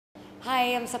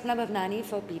Hi, I'm Sapna Bhavnani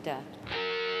for PETA.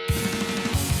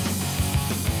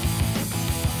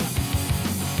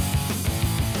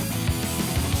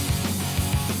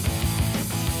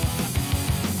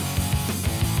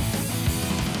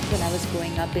 When I was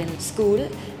growing up in school,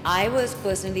 I was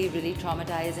personally really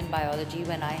traumatized in biology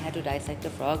when I had to dissect a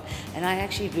frog, and I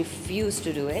actually refused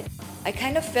to do it. I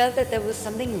kind of felt that there was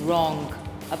something wrong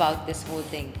about this whole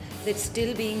thing. It's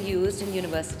still being used in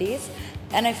universities,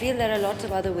 and I feel there are lots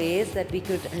of other ways that we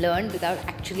could learn without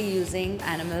actually using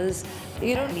animals.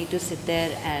 You don't need to sit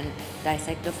there and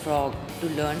dissect a frog to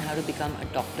learn how to become a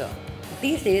doctor.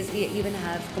 These days, we even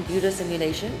have computer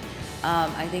simulation.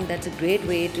 I think that's a great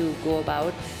way to go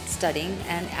about studying,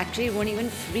 and actually it won't even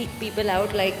freak people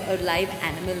out like a live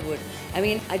animal would. I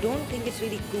mean, I don't think it's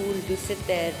really cool to sit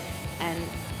there and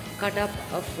cut up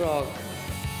a frog